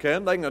believe when they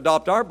come. They can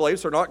adopt our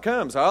beliefs or not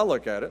come, so I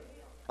look at it.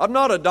 I'm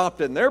not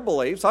adopting their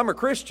beliefs. I'm a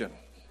Christian.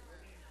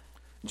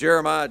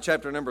 Jeremiah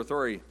chapter number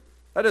 3.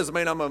 That doesn't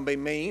mean I'm going to be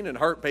mean and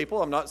hurt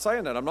people. I'm not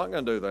saying that. I'm not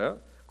going to do that.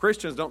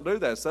 Christians don't do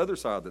that. It's the other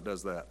side that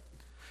does that.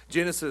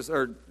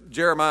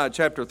 Jeremiah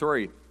chapter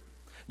 3.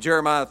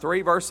 Jeremiah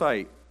 3 verse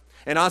 8.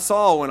 And I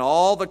saw when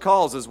all the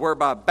causes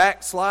whereby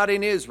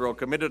backsliding Israel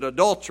committed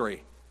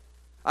adultery,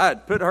 I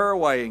had put her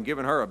away and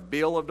given her a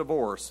bill of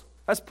divorce.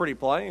 That's pretty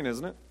plain,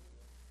 isn't it?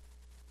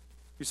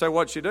 You say,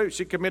 what'd she do?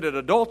 She committed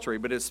adultery,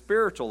 but it's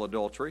spiritual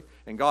adultery.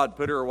 And God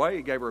put her away.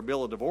 He gave her a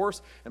bill of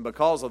divorce. And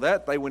because of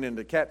that, they went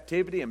into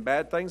captivity and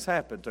bad things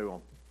happened to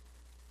them.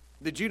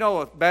 Did you know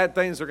if bad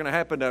things are going to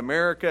happen to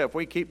America if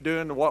we keep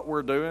doing what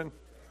we're doing?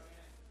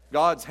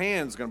 God's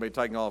hand's going to be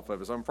taken off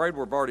of us. I'm afraid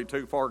we're already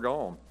too far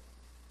gone.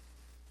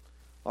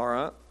 All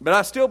right? But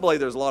I still believe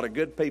there's a lot of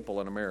good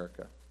people in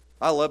America.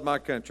 I love my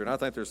country, and I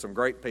think there's some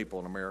great people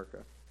in America.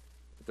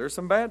 But there's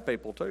some bad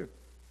people too.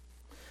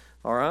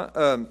 All right?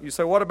 You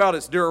say, what about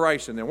its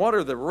duration? Then what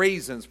are the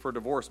reasons for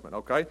divorcement?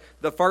 Okay?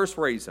 The first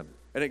reason,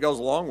 and it goes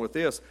along with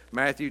this,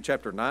 Matthew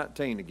chapter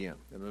 19 again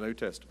in the New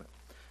Testament.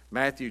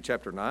 Matthew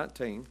chapter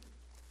 19.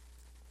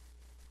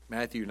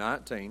 Matthew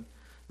 19.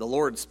 The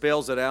Lord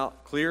spells it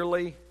out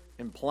clearly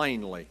and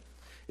plainly.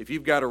 If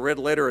you've got a red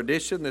letter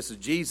edition, this is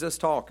Jesus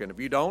talking. If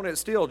you don't, it's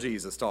still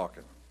Jesus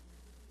talking.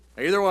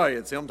 Either way,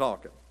 it's him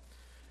talking.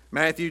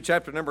 Matthew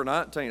chapter number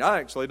 19. I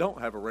actually don't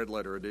have a red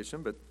letter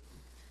edition, but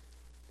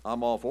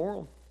I'm all for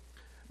them.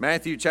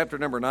 Matthew chapter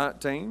number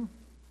 19.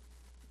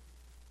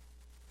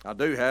 I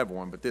do have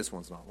one, but this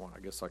one's not one,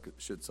 I guess I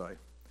should say.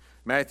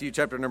 Matthew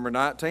chapter number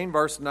 19,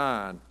 verse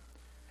 9.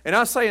 And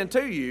I say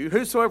unto you,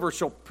 whosoever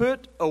shall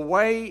put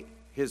away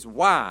his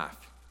wife.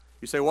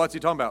 You say, what's he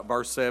talking about?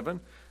 Verse 7.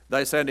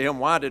 They said to him,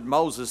 why did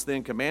Moses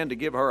then command to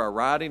give her a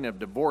writing of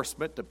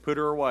divorcement to put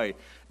her away?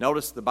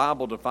 Notice the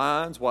Bible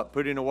defines what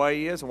putting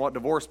away is and what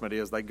divorcement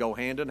is. They go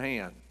hand in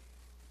hand.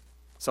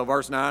 So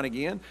verse 9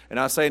 again. And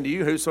I say unto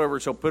you, whosoever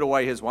shall put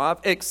away his wife,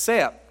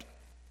 except,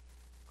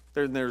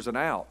 there's an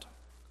out,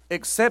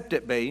 except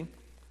it be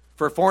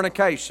for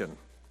fornication,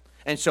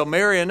 and shall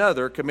marry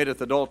another, committeth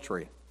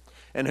adultery.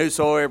 And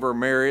whosoever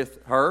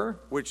marrieth her,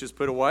 which is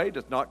put away,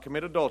 doth not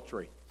commit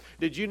adultery.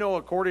 Did you know,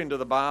 according to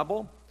the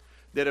Bible,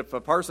 that if a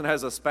person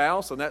has a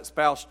spouse and that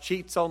spouse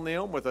cheats on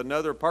them with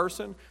another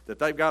person, that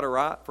they've got a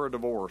right for a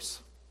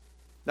divorce?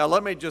 Now,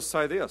 let me just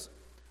say this.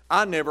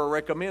 I never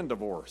recommend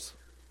divorce.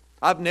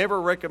 I've never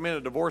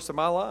recommended divorce in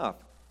my life.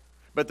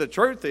 But the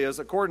truth is,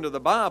 according to the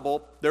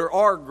Bible, there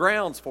are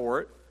grounds for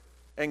it,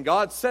 and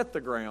God set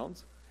the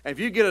grounds. And if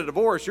you get a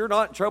divorce, you're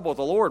not in trouble with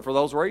the Lord for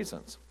those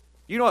reasons.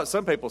 You know what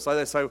some people say?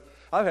 They say,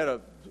 I've had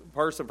a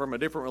person from a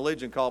different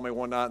religion call me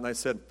one night, and they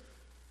said,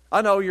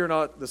 I know you're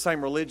not the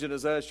same religion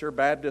as us, you're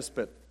Baptist,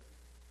 but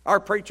our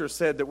preacher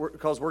said that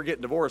because we're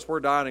getting divorced, we're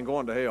dying and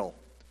going to hell.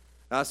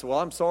 And I said, well,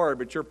 I'm sorry,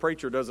 but your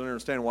preacher doesn't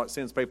understand what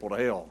sends people to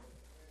hell.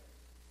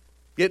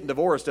 Getting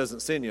divorced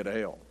doesn't send you to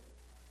hell.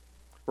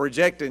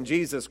 Rejecting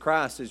Jesus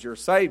Christ as your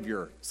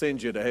Savior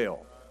sends you to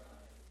hell.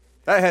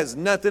 That has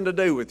nothing to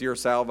do with your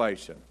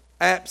salvation.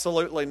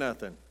 Absolutely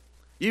nothing.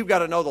 You've got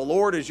to know the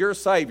Lord is your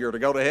Savior to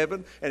go to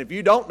heaven. And if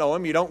you don't know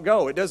Him, you don't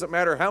go. It doesn't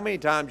matter how many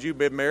times you've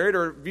been married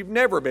or if you've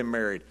never been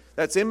married.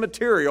 That's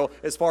immaterial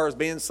as far as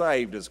being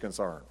saved is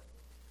concerned.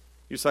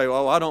 You say,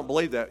 well, I don't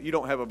believe that. You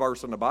don't have a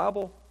verse in the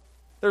Bible.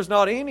 There's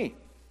not any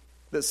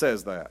that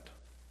says that.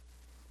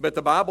 But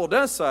the Bible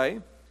does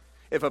say,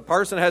 if a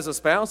person has a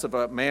spouse, if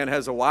a man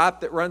has a wife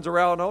that runs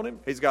around on him,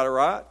 he's got a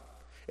right.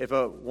 If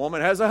a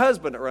woman has a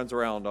husband that runs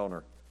around on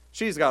her,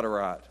 she's got a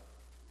right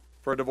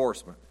for a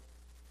divorcement.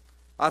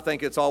 I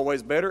think it's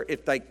always better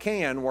if they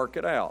can work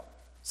it out.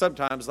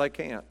 Sometimes they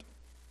can't.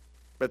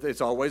 But it's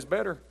always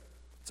better.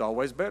 It's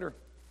always better.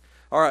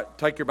 All right,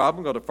 take your Bible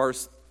and go to 1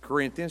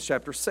 Corinthians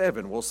chapter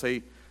 7. We'll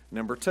see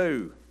number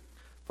 2.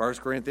 1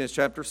 Corinthians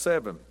chapter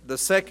 7. The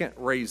second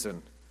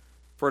reason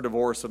for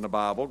divorce in the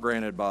Bible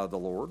granted by the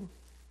Lord.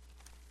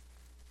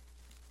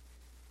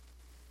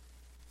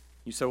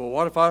 You say, well,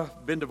 what if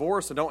I've been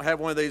divorced and don't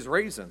have one of these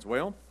reasons?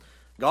 Well,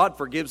 God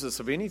forgives us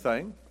of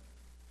anything.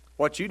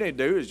 What you need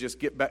to do is just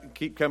get back,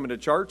 keep coming to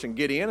church and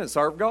get in and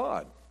serve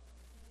God.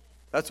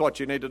 That's what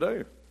you need to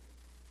do.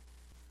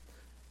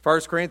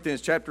 1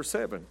 Corinthians chapter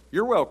 7.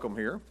 You're welcome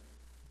here.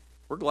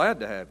 We're glad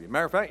to have you.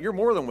 Matter of fact, you're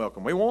more than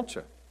welcome. We want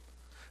you.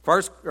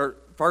 1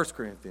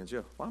 Corinthians,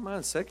 yeah. Why am I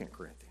in 2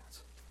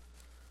 Corinthians?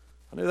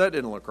 I knew that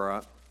didn't look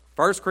right.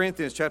 1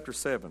 Corinthians chapter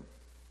 7.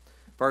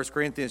 1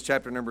 Corinthians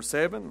chapter number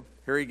 7.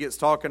 Here he gets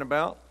talking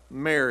about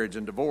marriage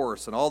and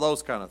divorce and all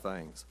those kind of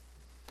things.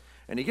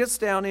 And he gets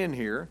down in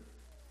here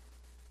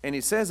and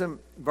he says in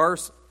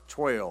verse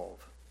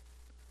 12,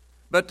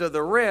 but to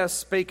the rest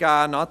speak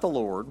I, not the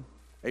Lord,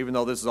 even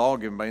though this is all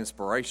given by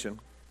inspiration.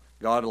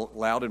 God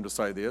allowed him to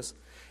say this.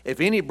 If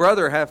any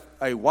brother hath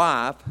a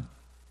wife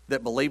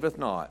that believeth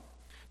not.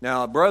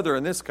 Now, a brother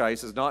in this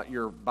case is not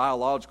your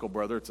biological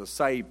brother. It's a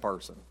saved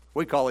person.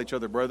 We call each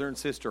other brother and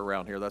sister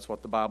around here. That's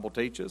what the Bible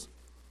teaches.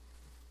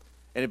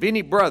 And if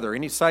any brother,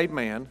 any saved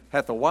man,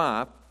 hath a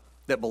wife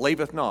that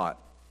believeth not,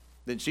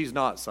 then she's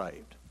not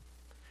saved.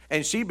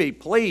 And she be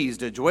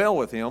pleased to dwell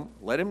with him,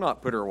 let him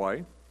not put her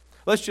away.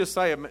 Let's just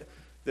say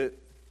that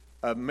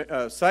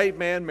a saved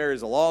man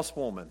marries a lost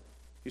woman.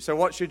 You say,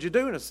 what should you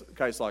do in a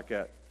case like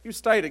that? You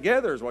stay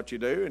together is what you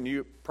do, and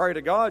you pray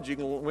to God you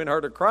can win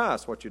her to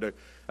Christ, what you do.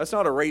 That's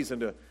not a reason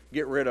to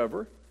get rid of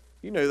her.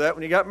 You knew that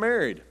when you got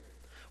married.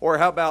 Or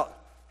how about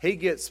he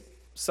gets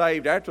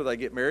saved after they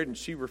get married and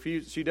she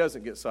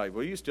doesn't get saved.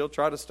 Well, you still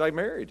try to stay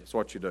married. That's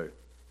what you do.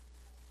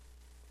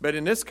 But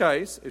in this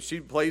case, if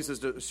she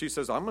she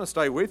says, I'm going to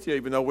stay with you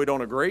even though we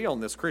don't agree on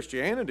this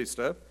Christianity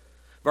stuff.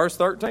 Verse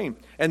 13,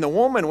 and the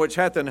woman which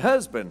hath an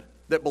husband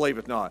that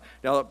believeth not.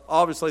 Now,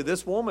 obviously,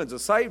 this woman's a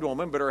saved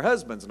woman, but her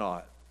husband's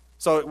not.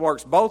 So it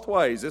works both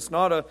ways. It's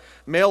not a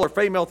male or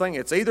female thing.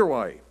 It's either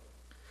way.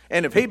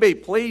 And if he be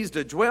pleased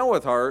to dwell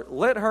with her,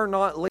 let her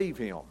not leave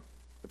him.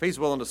 If he's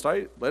willing to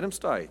stay, let him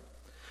stay.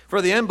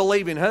 For the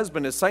unbelieving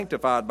husband is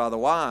sanctified by the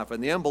wife,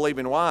 and the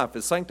unbelieving wife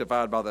is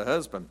sanctified by the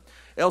husband.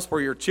 Else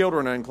were your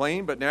children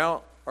unclean, but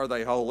now are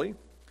they holy?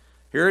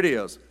 Here it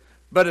is.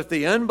 But if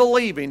the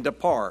unbelieving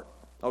depart,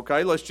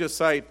 okay, let's just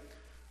say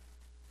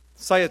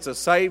it's a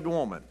saved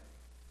woman,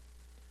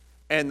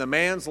 and the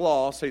man's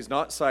lost, he's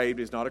not saved,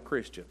 he's not a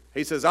Christian.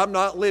 He says, I'm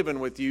not living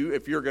with you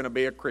if you're going to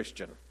be a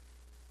Christian.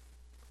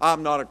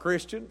 I'm not a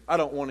Christian. I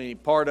don't want any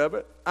part of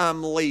it.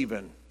 I'm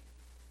leaving.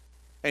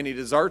 And he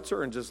deserts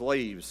her and just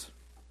leaves.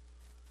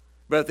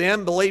 But if the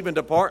unbelieving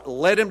depart,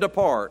 let him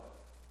depart.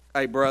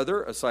 A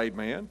brother, a saved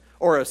man,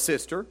 or a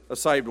sister, a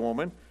saved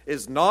woman,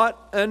 is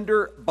not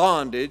under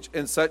bondage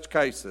in such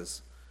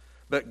cases.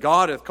 But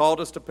God hath called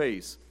us to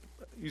peace.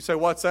 You say,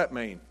 what's that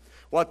mean?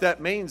 What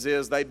that means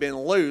is they've been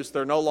loose,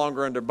 they're no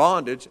longer under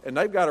bondage, and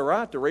they've got a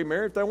right to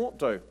remarry if they want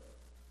to.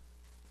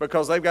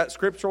 Because they've got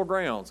scriptural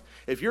grounds.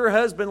 If your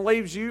husband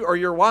leaves you or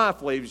your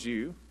wife leaves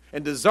you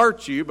and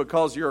deserts you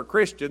because you're a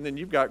Christian, then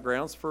you've got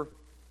grounds for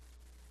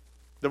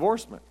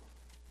divorcement.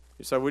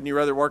 You say, wouldn't you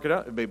rather work it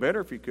out? It'd be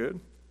better if you could.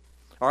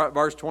 All right,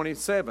 verse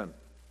 27.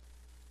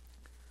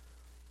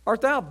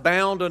 Art thou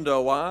bound unto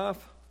a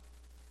wife?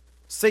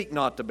 Seek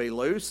not to be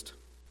loosed.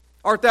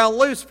 Art thou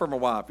loose from a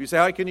wife? You say,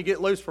 how can you get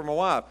loose from a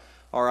wife?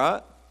 All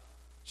right,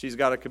 she's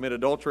got to commit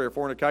adultery or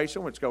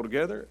fornication, which go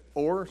together,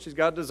 or she's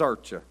got to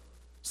desert you.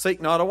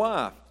 Seek not a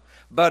wife.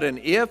 But and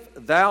if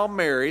thou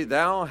marry,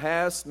 thou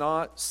hast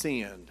not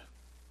sinned.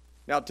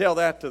 Now tell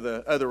that to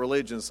the other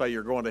religions, say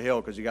you're going to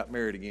hell because you got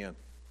married again.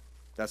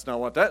 That's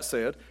not what that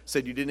said. It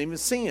said you didn't even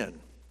sin.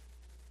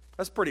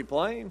 That's pretty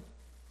plain.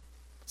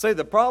 See,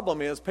 the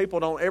problem is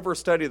people don't ever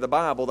study the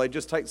Bible. They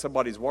just take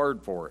somebody's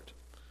word for it.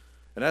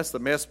 And that's the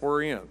mess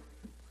we're in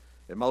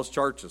most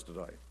churches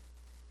today.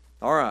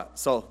 All right,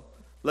 so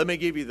let me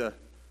give you the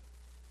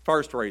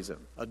first reason.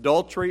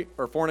 Adultery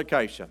or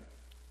fornication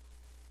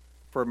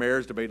for a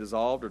marriage to be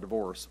dissolved or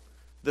divorced.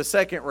 The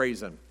second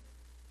reason.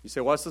 You say,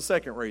 what's the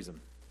second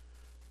reason?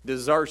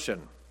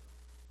 Desertion.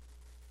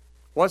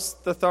 What's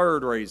the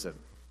third reason?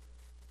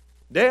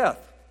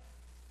 Death.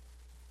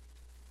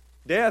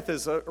 Death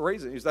is a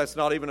reason. That's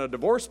not even a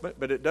divorcement,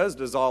 but it does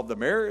dissolve the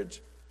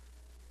marriage.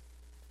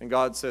 And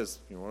God says,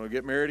 you want to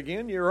get married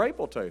again? You're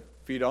able to.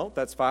 If you don't,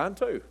 that's fine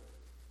too.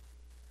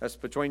 That's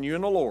between you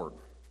and the Lord.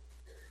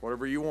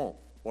 Whatever you want,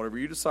 whatever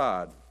you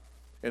decide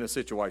in a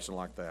situation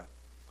like that.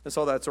 And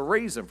so that's a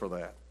reason for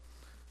that.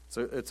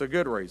 It's a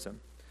good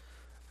reason.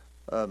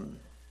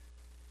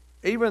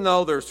 Even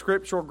though there's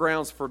scriptural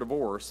grounds for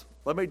divorce,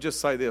 let me just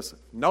say this.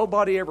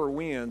 Nobody ever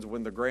wins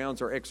when the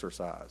grounds are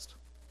exercised.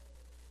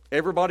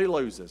 Everybody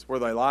loses,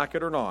 whether they like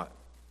it or not.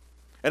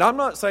 And I'm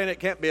not saying it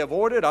can't be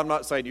avoided. I'm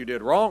not saying you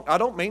did wrong. I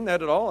don't mean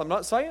that at all. I'm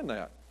not saying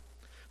that.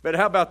 But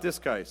how about this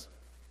case?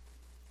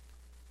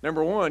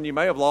 Number one, you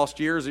may have lost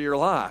years of your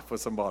life with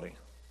somebody.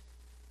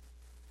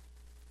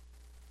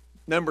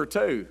 Number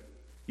two,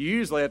 you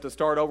usually have to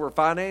start over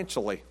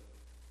financially.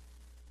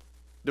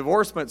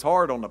 Divorcement's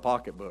hard on the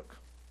pocketbook.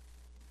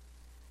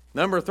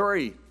 Number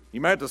three,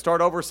 you may have to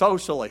start over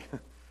socially.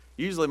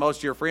 Usually most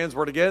of your friends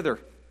were together.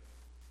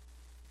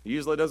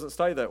 Usually doesn't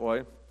stay that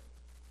way.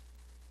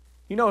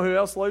 You know who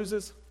else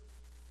loses?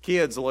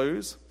 Kids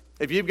lose.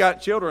 If you've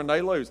got children,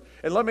 they lose.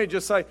 And let me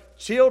just say,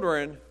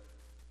 children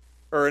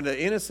are in the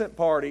innocent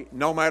party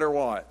no matter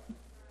what.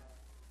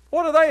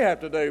 What do they have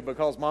to do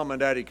because mom and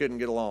daddy couldn't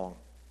get along?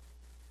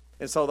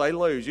 And so they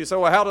lose. You say,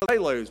 well, how do they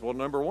lose? Well,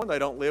 number one, they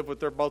don't live with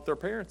both their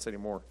parents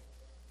anymore.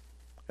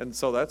 And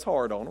so that's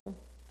hard on them.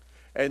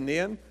 And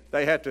then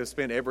they have to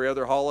spend every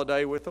other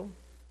holiday with them.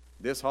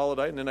 This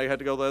holiday, and then they had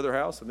to go to the other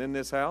house, and then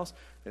this house,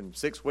 and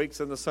 6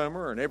 weeks in the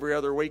summer, and every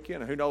other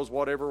weekend, and who knows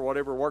whatever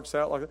works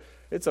out like that.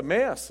 It's a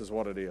mess is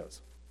what it is.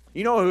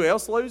 You know who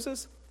else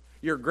loses?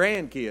 Your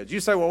grandkids.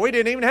 You say, well, we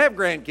didn't even have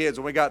grandkids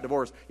when we got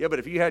divorced. Yeah, but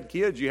if you had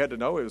kids, you had to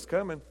know it was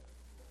coming.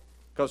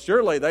 Because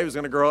surely they was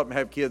going to grow up and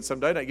have kids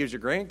someday. That gives you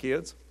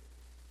grandkids.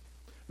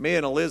 Me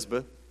and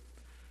Elizabeth,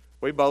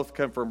 we both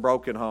come from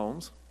broken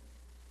homes,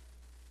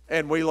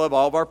 and we love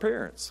all of our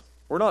parents.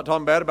 We're not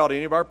talking bad about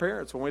any of our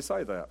parents when we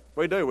say that.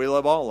 We do. We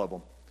love all of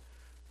them.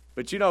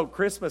 But you know,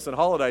 Christmas and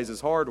holidays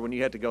is hard when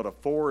you have to go to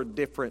 4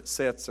 different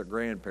sets of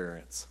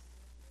grandparents.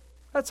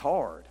 That's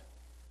hard.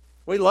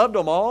 We loved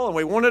them all, and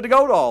we wanted to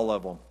go to all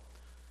of them.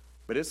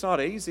 But it's not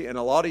easy, and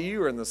a lot of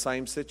you are in the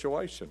same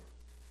situation,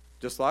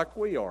 just like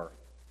we are.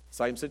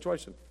 Same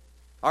situation.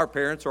 Our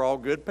parents are all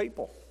good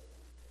people.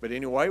 But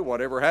anyway,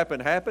 whatever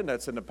happened, happened.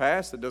 That's in the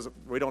past.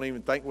 We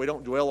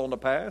don't dwell on the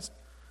past.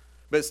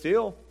 But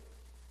still,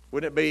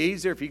 wouldn't it be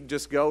easier if you could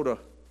just go to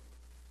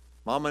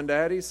mom and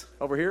daddy's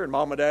over here and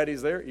mom and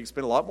daddy's there? You can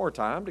spend a lot more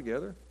time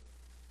together.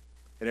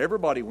 And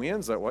everybody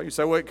wins that way. You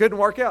say, well, it couldn't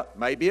work out.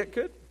 Maybe it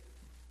could.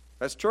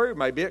 That's true.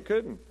 Maybe it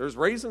couldn't. There's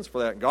reasons for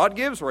that. God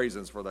gives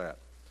reasons for that.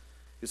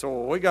 You say,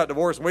 well, we got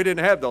divorced and we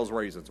didn't have those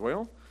reasons.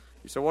 Well,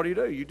 you say, what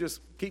do? You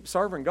just keep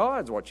serving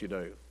God is what you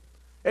do.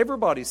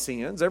 Everybody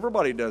sins.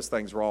 Everybody does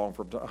things wrong.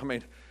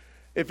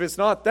 If it's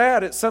not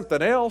that, it's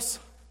something else.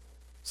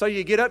 So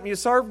you get up and you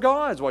serve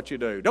God is what you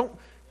do. Don't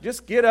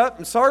just get up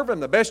and serve Him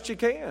the best you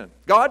can.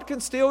 God can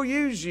still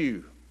use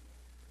you.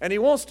 And He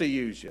wants to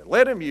use you.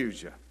 Let Him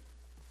use you.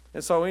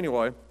 And so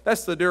anyway,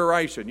 that's the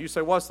duration. You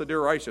say, what's the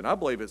duration? I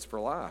believe it's for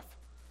life.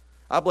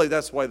 I believe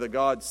that's the way that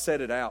God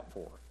set it out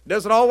for. It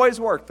doesn't always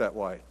work that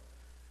way.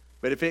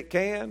 But if it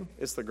can,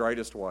 it's the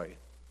greatest way.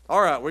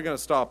 All right, we're going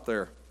to stop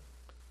there.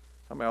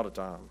 I'm out of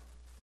time.